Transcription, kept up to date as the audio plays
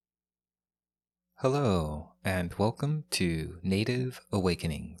Hello, and welcome to Native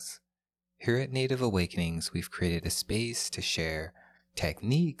Awakenings. Here at Native Awakenings, we've created a space to share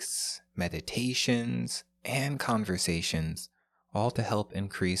techniques, meditations, and conversations, all to help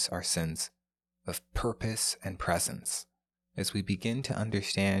increase our sense of purpose and presence. As we begin to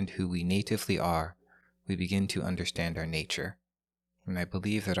understand who we natively are, we begin to understand our nature. And I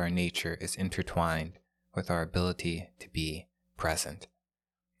believe that our nature is intertwined with our ability to be present.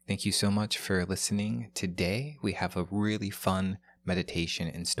 Thank you so much for listening. Today, we have a really fun meditation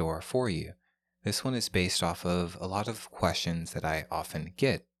in store for you. This one is based off of a lot of questions that I often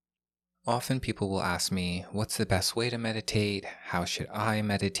get. Often people will ask me, what's the best way to meditate? How should I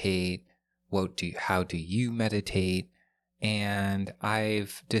meditate? How do you meditate? And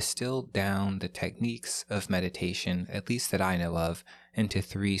I've distilled down the techniques of meditation, at least that I know of, into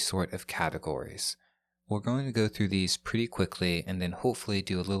three sort of categories. We're going to go through these pretty quickly and then hopefully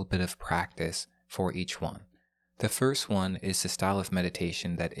do a little bit of practice for each one. The first one is the style of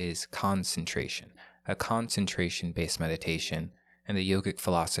meditation that is concentration, a concentration-based meditation. In the yogic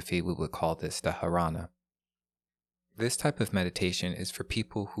philosophy, we would call this the dharana. This type of meditation is for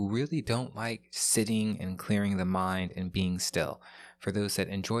people who really don't like sitting and clearing the mind and being still. For those that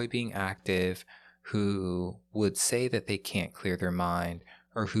enjoy being active, who would say that they can't clear their mind,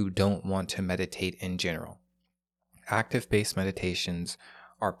 or who don't want to meditate in general. Active-based meditations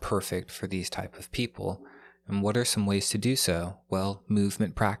are perfect for these type of people. And what are some ways to do so? Well,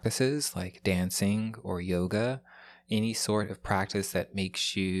 movement practices like dancing or yoga, any sort of practice that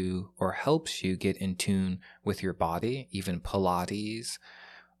makes you or helps you get in tune with your body, even Pilates,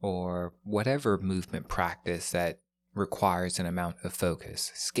 or whatever movement practice that requires an amount of focus.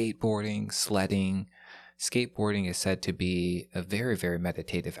 Skateboarding, sledding. Skateboarding is said to be a very, very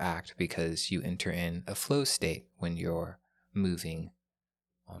meditative act because you enter in a flow state when you're moving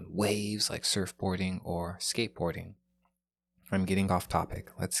on waves like surfboarding or skateboarding. I'm getting off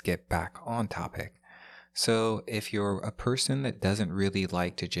topic. Let's get back on topic. So if you're a person that doesn't really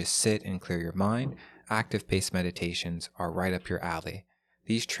like to just sit and clear your mind, active-based meditations are right up your alley.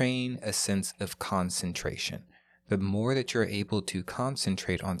 These train a sense of concentration. The more that you're able to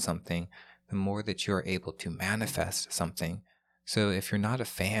concentrate on something, the more that you're able to manifest something. So if you're not a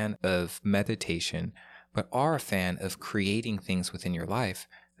fan of meditation, but are a fan of creating things within your life,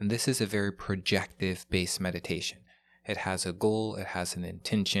 then this is a very projective-based meditation. It has a goal, it has an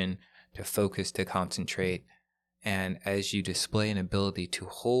intention to focus, to concentrate. And as you display an ability to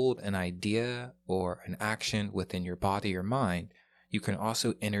hold an idea or an action within your body or mind, you can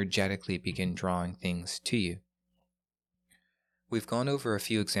also energetically begin drawing things to you. We've gone over a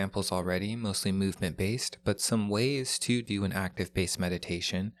few examples already, mostly movement-based, but some ways to do an active-based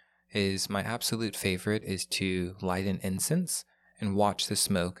meditation is my absolute favorite is to light an incense and watch the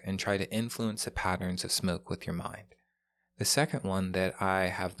smoke and try to influence the patterns of smoke with your mind. The second one that I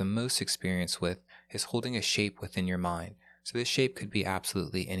have the most experience with is holding a shape within your mind. So this shape could be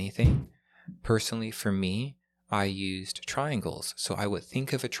absolutely anything. Personally, for me, I used triangles. So I would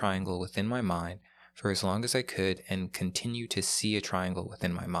think of a triangle within my mind for as long as I could and continue to see a triangle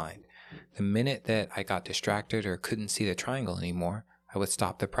within my mind. The minute that I got distracted or couldn't see the triangle anymore, I would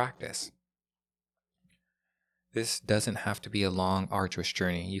stop the practice. This doesn't have to be a long, arduous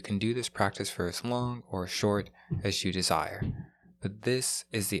journey. You can do this practice for as long or short as you desire. But this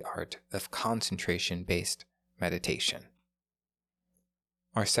is the art of concentration-based meditation.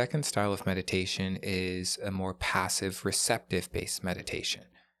 Our second style of meditation is a more passive, receptive-based meditation.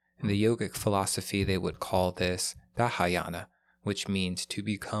 In the yogic philosophy, they would call this dhyana, which means to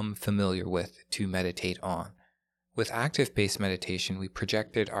become familiar with, to meditate on. With active-based meditation, we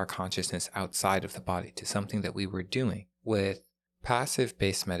projected our consciousness outside of the body to something that we were doing. With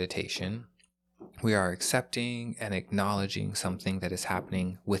passive-based meditation, we are accepting and acknowledging something that is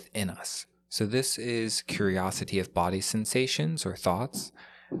happening within us. So this is curiosity of body sensations or thoughts,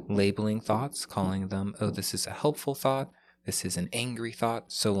 labeling thoughts, calling them, oh, this is a helpful thought, this is an angry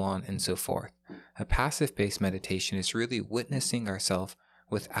thought, so on and so forth. A passive-based meditation is really witnessing ourselves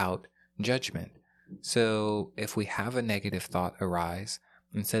without judgment. So if we have a negative thought arise,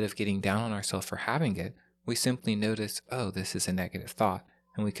 instead of getting down on ourselves for having it, we simply notice, oh, this is a negative thought,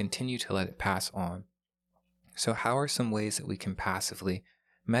 and we continue to let it pass on. So how are some ways that we can passively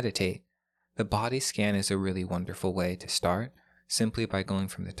meditate? The body scan is a really wonderful way to start, simply by going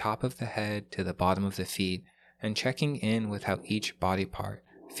from the top of the head to the bottom of the feet and checking in with how each body part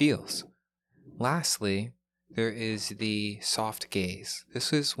feels. Lastly, there is the soft gaze.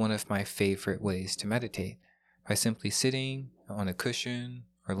 This is one of my favorite ways to meditate. By simply sitting on a cushion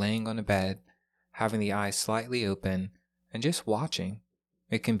or laying on a bed, having the eyes slightly open, and just watching.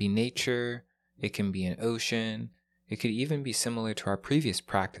 It can be nature, It can be an ocean. It could even be similar to our previous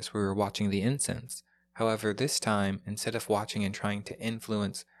practice where we were watching the incense. However, this time, instead of watching and trying to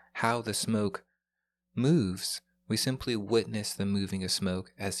influence how the smoke moves, we simply witness the moving of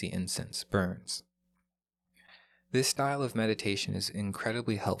smoke as the incense burns. This style of meditation is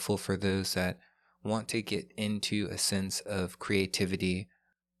incredibly helpful for those that want to get into a sense of creativity.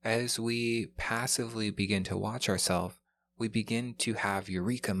 As we passively begin to watch ourselves, we begin to have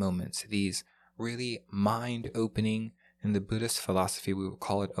eureka moments, these really mind-opening, in the Buddhist philosophy we would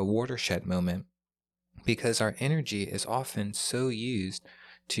call it a watershed moment, because our energy is often so used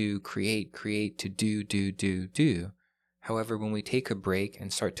to create, to do. However, when we take a break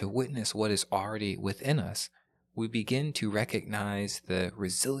and start to witness what is already within us, we begin to recognize the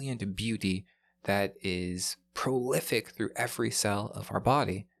resilient beauty that is prolific through every cell of our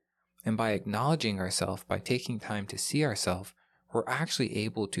body. And by acknowledging ourselves, by taking time to see ourselves, we're actually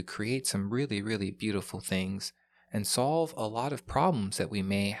able to create some really, really beautiful things and solve a lot of problems that we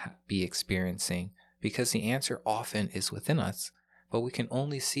may be experiencing, because the answer often is within us, but we can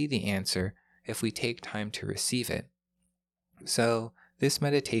only see the answer if we take time to receive it. So this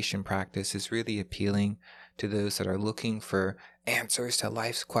meditation practice is really appealing to those that are looking for answers to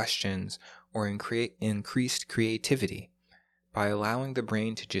life's questions or increased creativity. By allowing the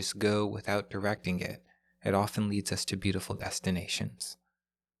brain to just go without directing it, it often leads us to beautiful destinations.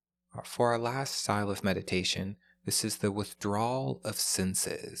 For our last style of meditation, this is the withdrawal of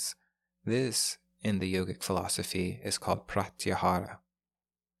senses. This, in the yogic philosophy, is called pratyahara.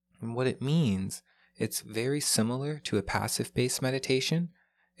 And what it means, it's very similar to a passive-based meditation,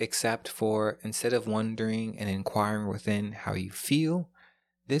 except for instead of wondering and inquiring within how you feel,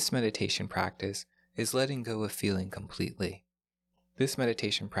 this meditation practice is letting go of feeling completely. This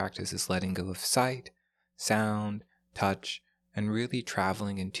meditation practice is letting go of sight, sound, touch, and really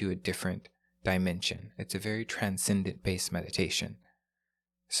traveling into a different dimension. It's a very transcendent-based meditation.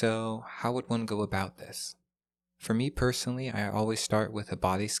 So how would one go about this? For me personally, I always start with a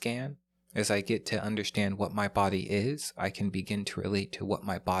body scan. As I get to understand what my body is, I can begin to relate to what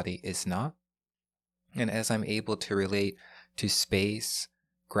my body is not. And as I'm able to relate to space,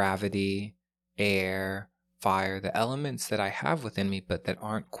 gravity, air, fire, the elements that I have within me but that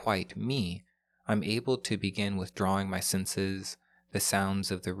aren't quite me, I'm able to begin withdrawing my senses, the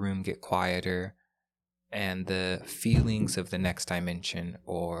sounds of the room get quieter, and the feelings of the next dimension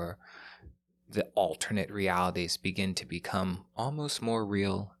or the alternate realities begin to become almost more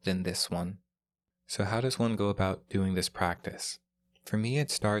real than this one. So how does one go about doing this practice? For me, it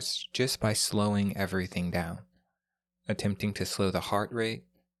starts just by slowing everything down, attempting to slow the heart rate,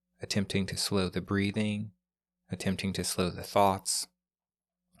 attempting to slow the breathing, attempting to slow the thoughts,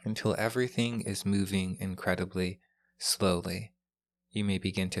 until everything is moving incredibly slowly. You may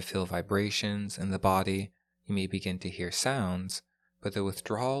begin to feel vibrations in the body, you may begin to hear sounds, but the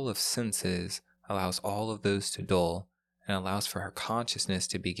withdrawal of senses allows all of those to dull and allows for our consciousness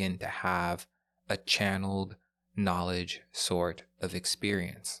to begin to have a channeled knowledge sort of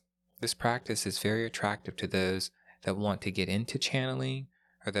experience. This practice is very attractive to those that want to get into channeling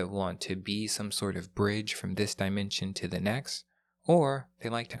or that want to be some sort of bridge from this dimension to the next, or they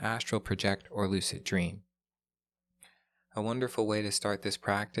like to astral project or lucid dream. A wonderful way to start this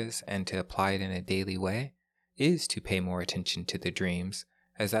practice and to apply it in a daily way is to pay more attention to the dreams,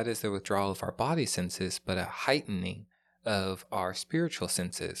 as that is the withdrawal of our body senses, but a heightening of our spiritual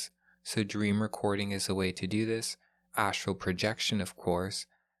senses. So dream recording is a way to do this, astral projection, of course,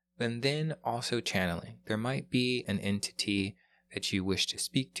 and then also channeling. There might be an entity that you wish to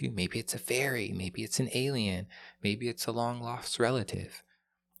speak to. Maybe it's a fairy, maybe it's an alien, maybe it's a long-lost relative.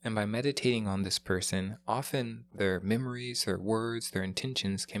 And by meditating on this person, often their memories, their words, their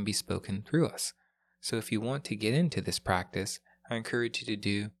intentions can be spoken through us. So if you want to get into this practice, I encourage you to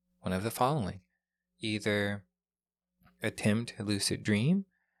do one of the following. Either attempt a lucid dream,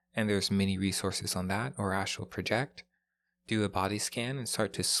 and there's many resources on that, or astral project. Do a body scan and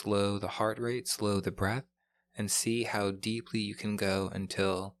start to slow the heart rate, slow the breath, and see how deeply you can go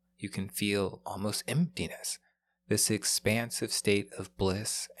until you can feel almost emptiness. This expansive state of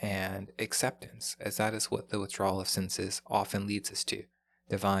bliss and acceptance, as that is what the withdrawal of senses often leads us to,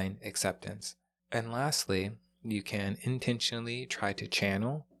 divine acceptance. And lastly, you can intentionally try to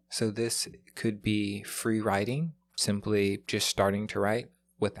channel. So this could be free writing, simply just starting to write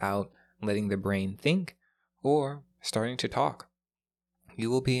without letting the brain think, or starting to talk. You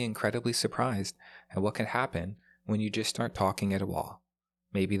will be incredibly surprised at what can happen when you just start talking at a wall.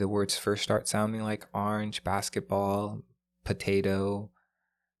 Maybe the words first start sounding like orange, basketball, potato,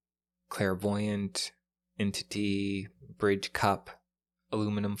 clairvoyant, entity, bridge cup,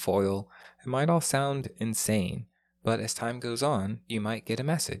 aluminum foil. It might all sound insane, but as time goes on, you might get a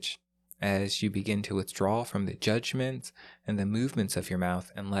message as you begin to withdraw from the judgments and the movements of your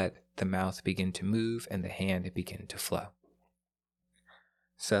mouth and let the mouth begin to move and the hand begin to flow.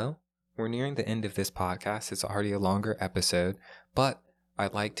 So, we're nearing the end of this podcast. It's already a longer episode, but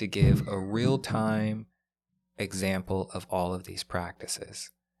I'd like to give a real-time example of all of these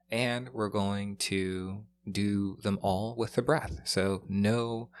practices. And we're going to do them all with the breath, so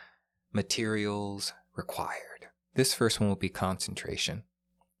no materials required. This first one will be concentration.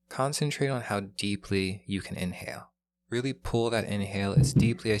 Concentrate on how deeply you can inhale. Really pull that inhale as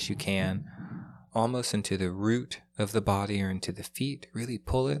deeply as you can, almost into the root of the body or into the feet. Really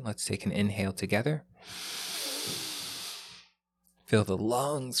pull it. Let's take an inhale together. Feel the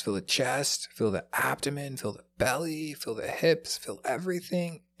lungs, feel the chest, feel the abdomen, feel the belly, feel the hips, feel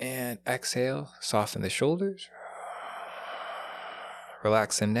everything. And exhale, soften the shoulders.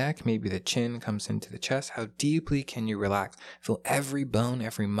 Relax the neck, maybe the chin comes into the chest. How deeply can you relax? Feel every bone,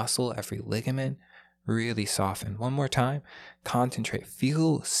 every muscle, every ligament really soften. One more time, concentrate.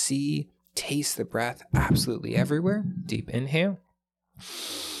 Feel, see, taste the breath absolutely everywhere. Deep inhale.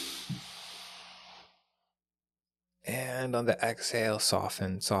 And on the exhale,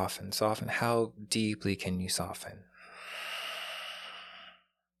 soften, soften, soften. How deeply can you soften?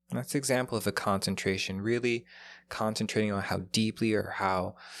 That's an example of a concentration, really concentrating on how deeply or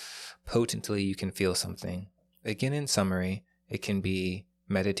how potently you can feel something. Again, in summary, it can be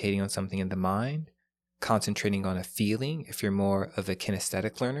meditating on something in the mind, concentrating on a feeling if you're more of a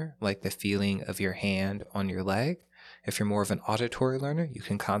kinesthetic learner, like the feeling of your hand on your leg. If you're more of an auditory learner, you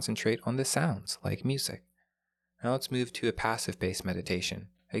can concentrate on the sounds, like music. Now let's move to a passive-based meditation,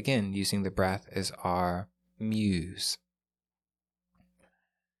 again using the breath as our muse.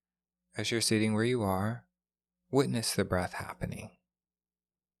 As you're sitting where you are, witness the breath happening.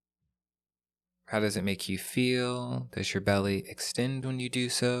 How does it make you feel? Does your belly extend when you do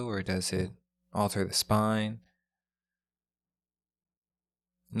so, or does it alter the spine?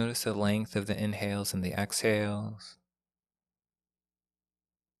 Notice the length of the inhales and the exhales.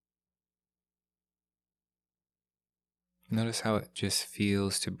 Notice how it just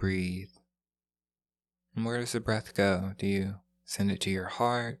feels to breathe. And where does the breath go? Do you send it to your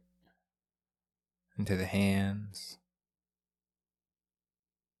heart? Into the hands?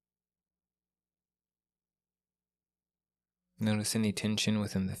 Notice any tension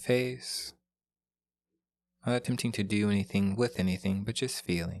within the face. Not attempting to do anything with anything, but just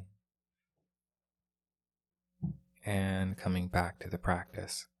feeling. And coming back to the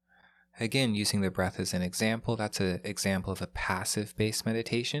practice. Again, using the breath as an example, that's an example of a passive-based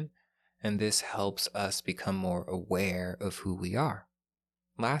meditation, and this helps us become more aware of who we are.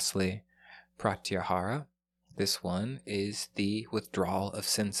 Lastly, pratyahara. This one is the withdrawal of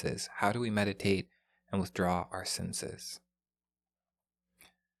senses. How do we meditate and withdraw our senses?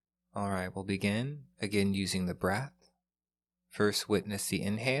 All right, we'll begin again using the breath. First, witness the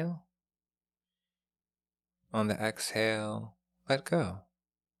inhale. On the exhale, let go.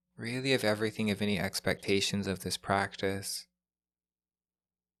 Really of everything, of any expectations of this practice,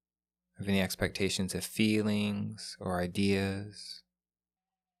 of any expectations of feelings or ideas.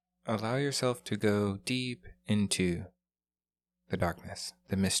 Allow yourself to go deep into the darkness,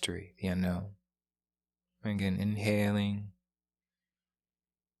 the mystery, the unknown. Again, inhaling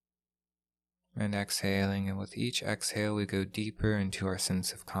and exhaling, and with each exhale we go deeper into our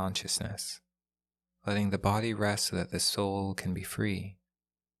sense of consciousness, letting the body rest so that the soul can be free.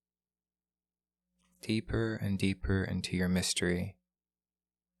 Deeper and deeper into your mystery.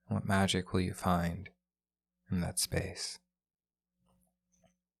 What magic will you find in that space?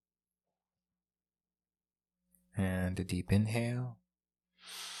 And a deep inhale.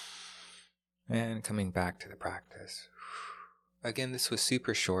 And coming back to the practice. Again, this was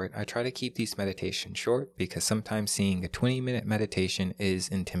super short. I try to keep these meditations short because sometimes seeing a 20-minute meditation is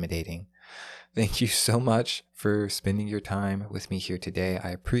intimidating. Thank you so much for spending your time with me here today. I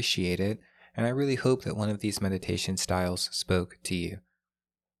appreciate it. And I really hope that one of these meditation styles spoke to you.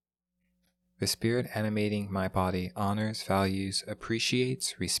 The spirit animating my body honors, values,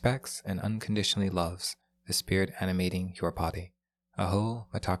 appreciates, respects, and unconditionally loves the spirit animating your body. Aho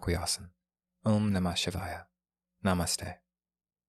Mitakuye Oyasin. Om Namah Shivaya. Namaste.